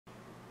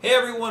Hey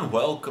everyone,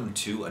 welcome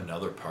to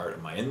another part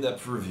of my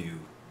in-depth review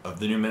of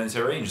the new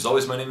Minitaire range. As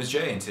always, my name is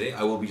Jay, and today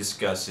I will be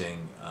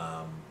discussing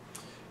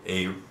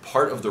a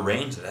part of the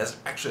range that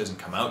actually hasn't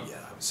come out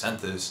yet. I was sent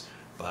this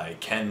by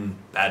Ken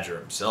Badger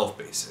himself,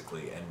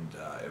 basically, and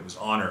it was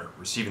an honor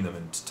receiving them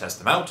and to test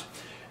them out.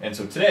 And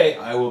so today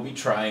I will be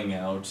trying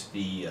out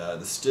the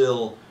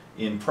still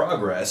in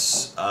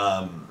progress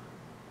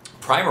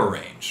primer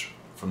range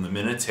from the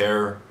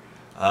Minitaire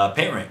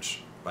Paint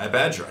Range by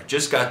Badger. I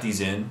just got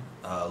these in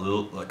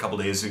a couple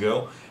days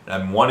ago, and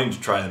I'm wanting to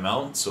try them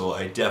out, so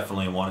I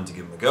definitely wanted to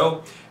give them a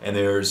go. And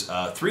there's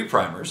three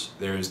primers.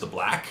 There's the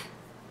black,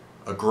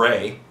 a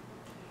gray,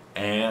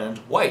 and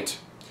white.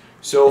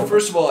 So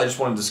first of all, I just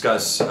want to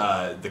discuss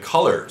the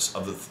colors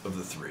of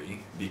the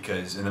three,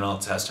 and then I'll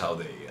test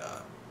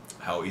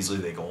how easily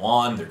they go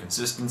on, their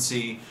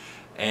consistency,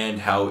 and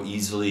how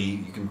easily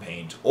you can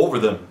paint over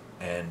them,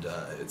 and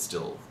it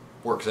still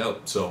works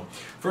out. So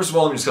first of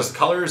all, let me discuss the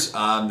colors.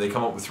 They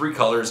come up with three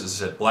colors,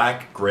 as I said,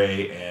 black,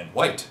 gray, and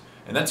white.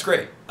 And that's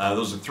great.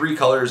 Those are three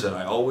colors that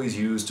I always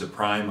use to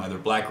prime either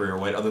black, gray, or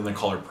white, other than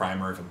colored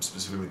primer if I'm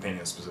specifically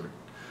painting a specific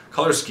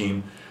color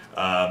scheme.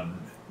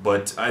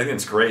 But I think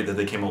it's great that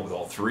they came up with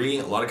all three.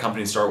 A lot of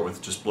companies start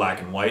with just black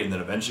and white and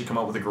then eventually come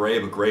up with a gray,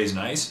 but gray is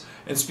nice.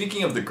 And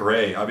speaking of the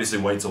gray, obviously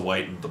white's a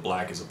white and the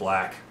black is a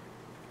black.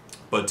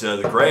 But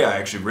the gray I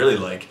actually really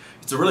like.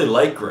 It's a really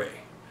light gray.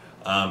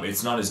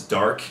 It's not as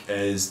dark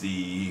as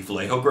the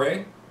Vallejo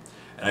gray,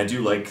 and I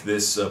do like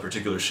this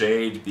particular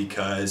shade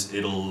because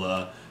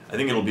I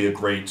think it'll be a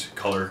great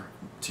color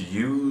to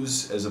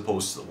use as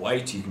opposed to the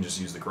white. You can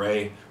just use the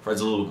gray. Provides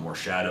a little bit more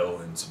shadow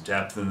and some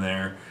depth in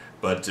there,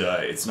 but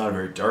it's not a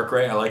very dark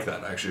gray. I like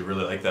that. I actually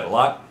really like that a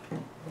lot.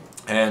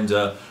 And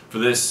for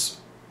this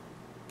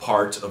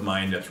part of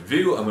my in-depth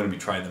review, I'm going to be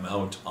trying them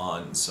out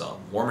on some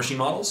War Machine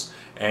models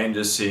and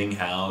just seeing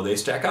how they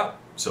stack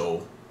up.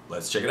 So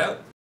let's check it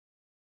out.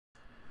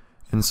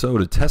 And so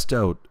to test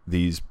out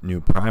these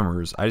new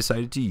primers, I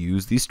decided to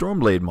use the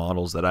Stormblade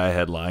models that I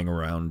had lying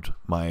around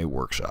my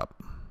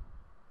workshop.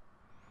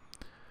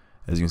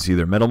 As you can see,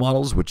 they're metal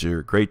models, which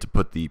are great to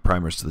put the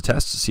primers to the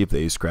test to see if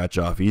they scratch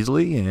off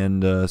easily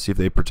and see if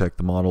they protect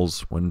the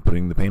models when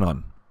putting the paint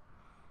on.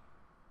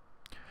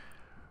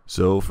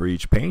 So for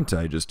each paint,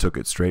 I just took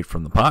it straight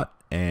from the pot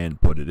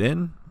and put it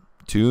in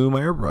to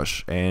my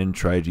airbrush and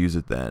tried to use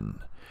it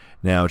then.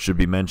 Now, it should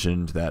be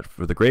mentioned that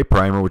for the gray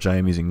primer, which I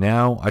am using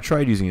now, I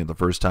tried using it the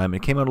first time.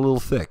 It came out a little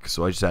thick,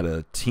 so I just had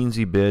a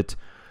teensy bit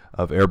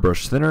of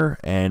airbrush thinner,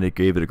 and it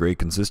gave it a great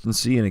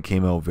consistency, and it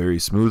came out very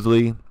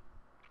smoothly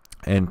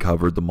and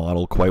covered the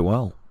model quite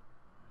well.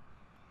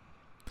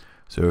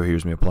 So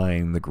here's me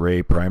applying the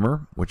gray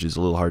primer, which is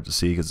a little hard to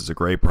see because it's a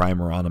gray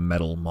primer on a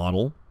metal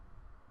model.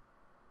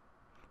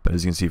 But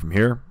as you can see from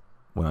here,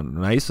 well,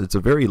 nice. It's a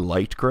very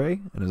light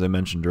gray, and as I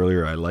mentioned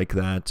earlier, I like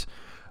that.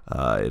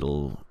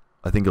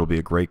 I think it'll be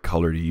a great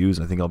color to use.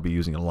 I think I'll be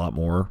using it a lot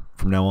more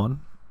from now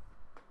on.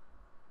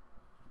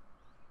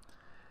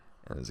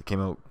 And as it came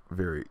out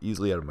very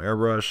easily out of my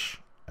airbrush,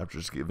 after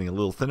just giving a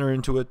little thinner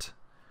into it,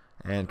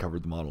 and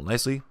covered the model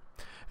nicely.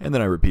 And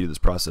then I repeated this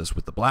process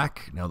with the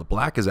black. Now the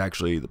black is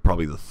actually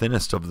probably the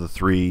thinnest of the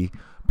three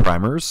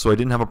primers, so I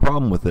didn't have a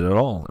problem with it at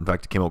all. In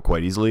fact, it came out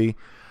quite easily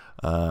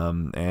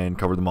and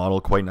covered the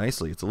model quite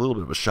nicely. It's a little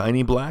bit of a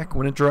shiny black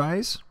when it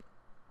dries,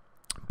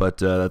 but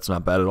that's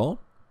not bad at all.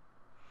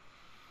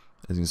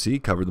 As you can see,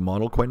 covered the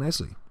model quite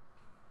nicely.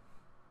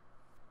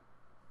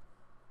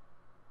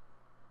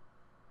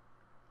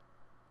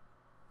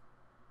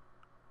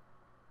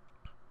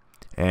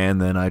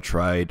 And then I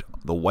tried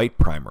the white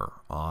primer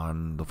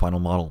on the final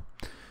model.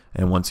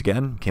 And once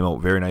again, came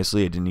out very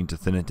nicely. I didn't need to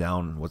thin it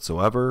down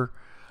whatsoever.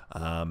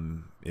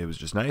 It was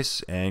just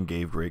nice and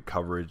gave great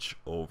coverage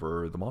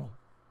over the model.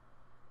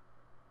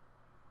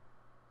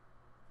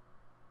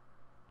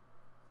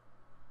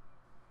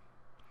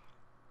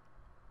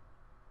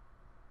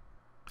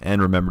 And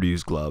remember to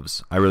use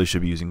gloves. I really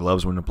should be using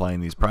gloves when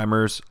applying these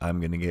primers. I'm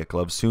going to get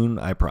gloves soon,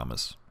 I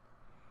promise.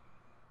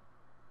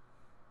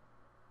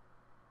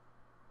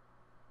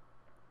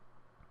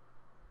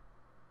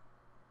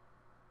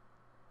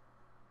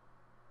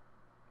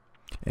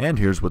 And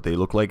here's what they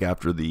look like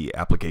after the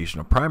application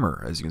of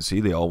primer. As you can see,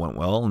 they all went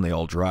well and they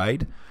all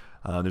dried.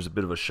 There's a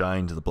bit of a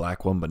shine to the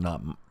black one, but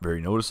not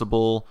very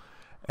noticeable.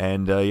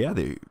 And yeah,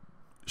 they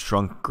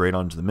shrunk great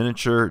onto the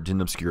miniature, didn't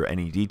obscure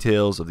any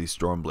details of these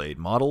Stormblade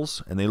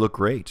models, and they look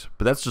great.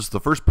 But that's just the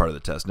first part of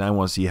the test. Now I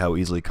want to see how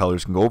easily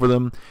colors can go over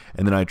them,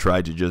 and then I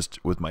tried to just,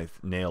 with my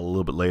nail a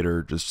little bit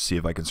later, just see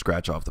if I can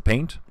scratch off the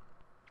paint.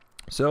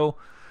 So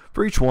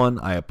for each one,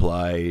 I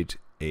applied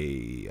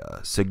a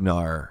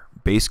Signar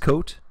base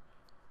coat,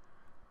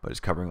 but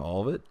it's covering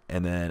all of it,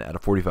 and then at a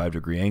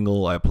 45-degree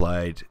angle, I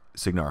applied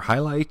Signar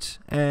highlight,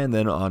 and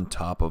then on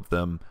top of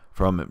them,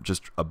 from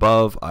just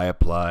above, I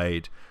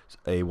applied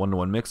a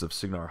 1-to-1 mix of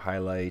Signar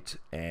highlight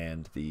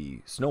and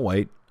the Snow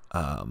White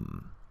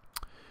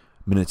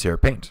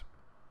Minitaire paint.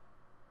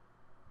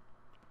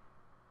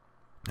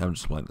 I'm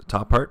just applying the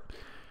top part.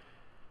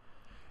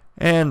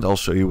 And I'll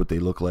show you what they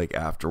look like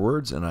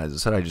afterwards. And as I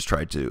said, I just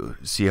tried to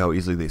see how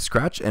easily they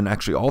scratch. And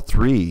actually, all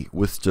three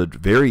withstood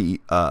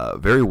very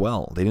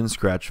well. They didn't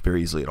scratch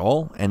very easily at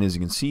all. And as you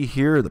can see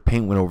here, the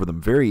paint went over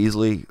them very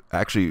easily.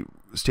 Actually,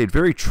 stayed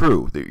very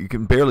true. You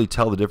can barely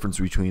tell the difference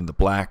between the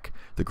black,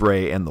 the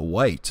gray, and the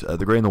white.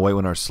 The gray and the white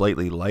one are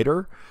slightly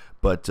lighter,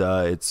 but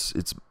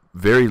it's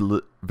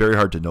very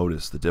hard to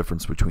notice the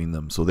difference between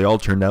them. So they all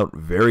turned out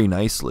very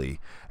nicely,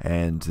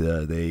 and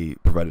they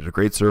provided a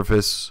great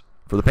surface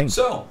for the paint.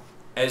 So,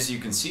 as you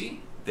can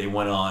see, they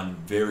went on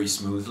very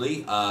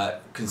smoothly.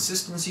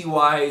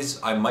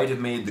 Consistency-wise, I might have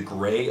made the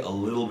gray a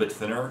little bit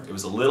thinner. It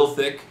was a little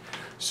thick,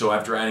 so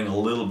after adding a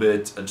little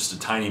bit, just a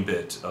tiny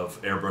bit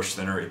of airbrush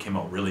thinner, it came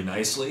out really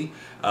nicely.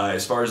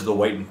 As far as the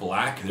white and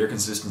black, their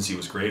consistency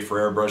was great for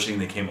airbrushing.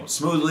 They came out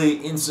smoothly,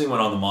 instantly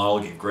went on the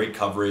model, gave great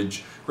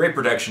coverage, great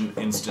protection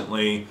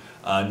instantly,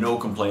 no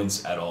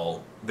complaints at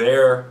all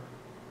there.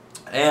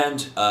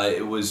 And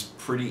it was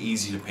pretty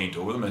easy to paint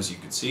over them, as you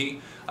can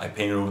see. I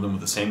painted over them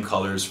with the same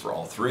colors for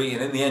all three,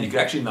 and in the end you could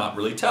actually not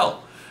really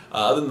tell.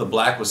 Other than the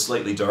black was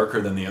slightly darker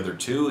than the other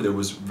two, there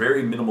was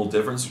very minimal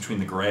difference between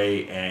the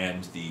gray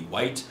and the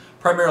white,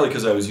 primarily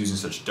because I was using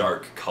such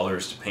dark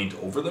colors to paint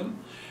over them.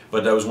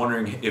 But I was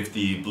wondering if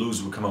the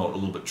blues would come out a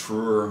little bit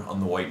truer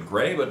on the white and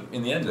gray, but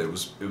in the end it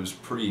was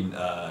pretty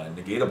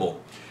negatable.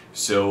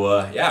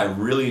 So yeah, I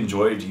really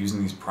enjoyed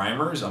using these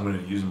primers. I'm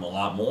going to use them a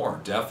lot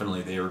more.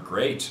 Definitely, they were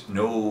great.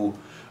 No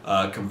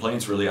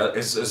complaints really. I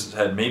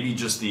had maybe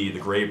just the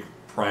gray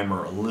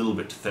primer a little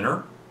bit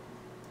thinner,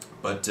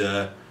 but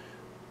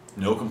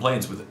no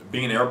complaints. With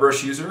being an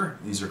airbrush user,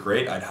 these are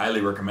great. I'd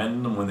highly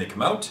recommend them when they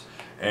come out,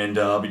 and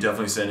I'll be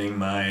definitely sending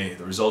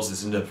the results of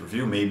this in-depth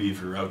review. Maybe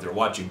if you're out there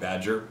watching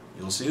Badger,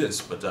 you'll see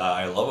this, but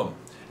I love them.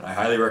 And I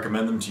highly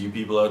recommend them to you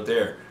people out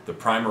there. The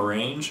primer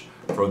range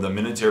for the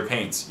Minitaire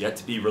paints, yet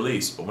to be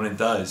released, but when it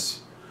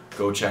does,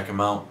 go check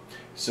them out.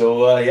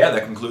 So yeah,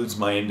 that concludes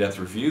my in-depth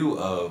review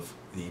of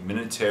the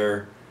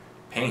Minitaire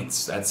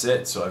paints. That's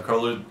it. So I've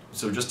covered,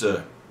 so just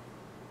to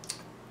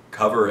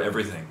cover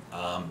everything,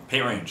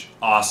 paint range,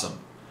 awesome.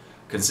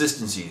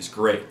 Consistency is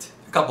great.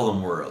 A couple of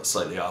them were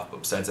slightly off,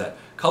 but besides that,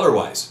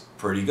 color-wise,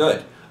 pretty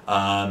good.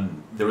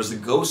 There was the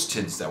ghost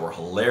tints that were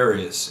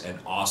hilarious and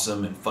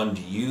awesome and fun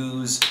to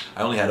use.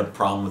 I only had a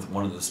problem with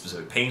one of the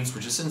specific paints,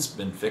 which has since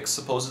been fixed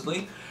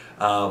supposedly.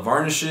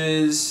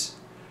 Varnishes,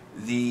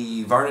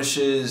 the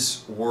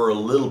varnishes were a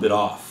little bit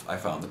off, I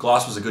found. The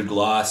gloss was a good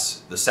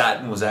gloss, the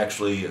satin was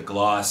actually a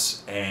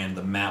gloss, and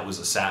the matte was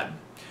a satin.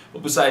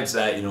 But besides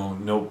that, you know,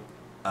 no,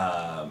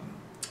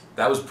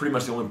 that was pretty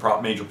much the only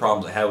major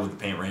problems I had with the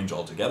paint range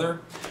altogether.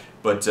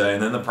 But,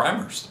 and then the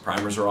primers. The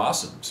primers are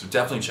awesome. So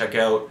definitely check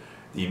out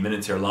the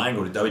Minitaire line.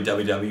 Go to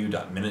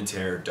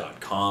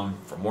www.minitaire.com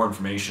for more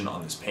information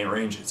on this paint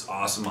range. It's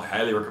awesome. I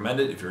highly recommend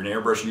it if you're an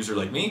airbrush user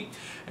like me.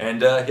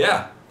 And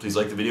yeah, please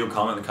like the video,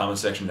 comment in the comment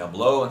section down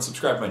below, and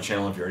subscribe to my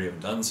channel if you already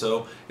haven't done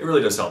so. It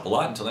really does help a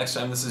lot. Until next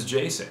time, this is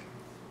Jay saying,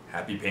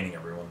 happy painting,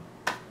 everyone.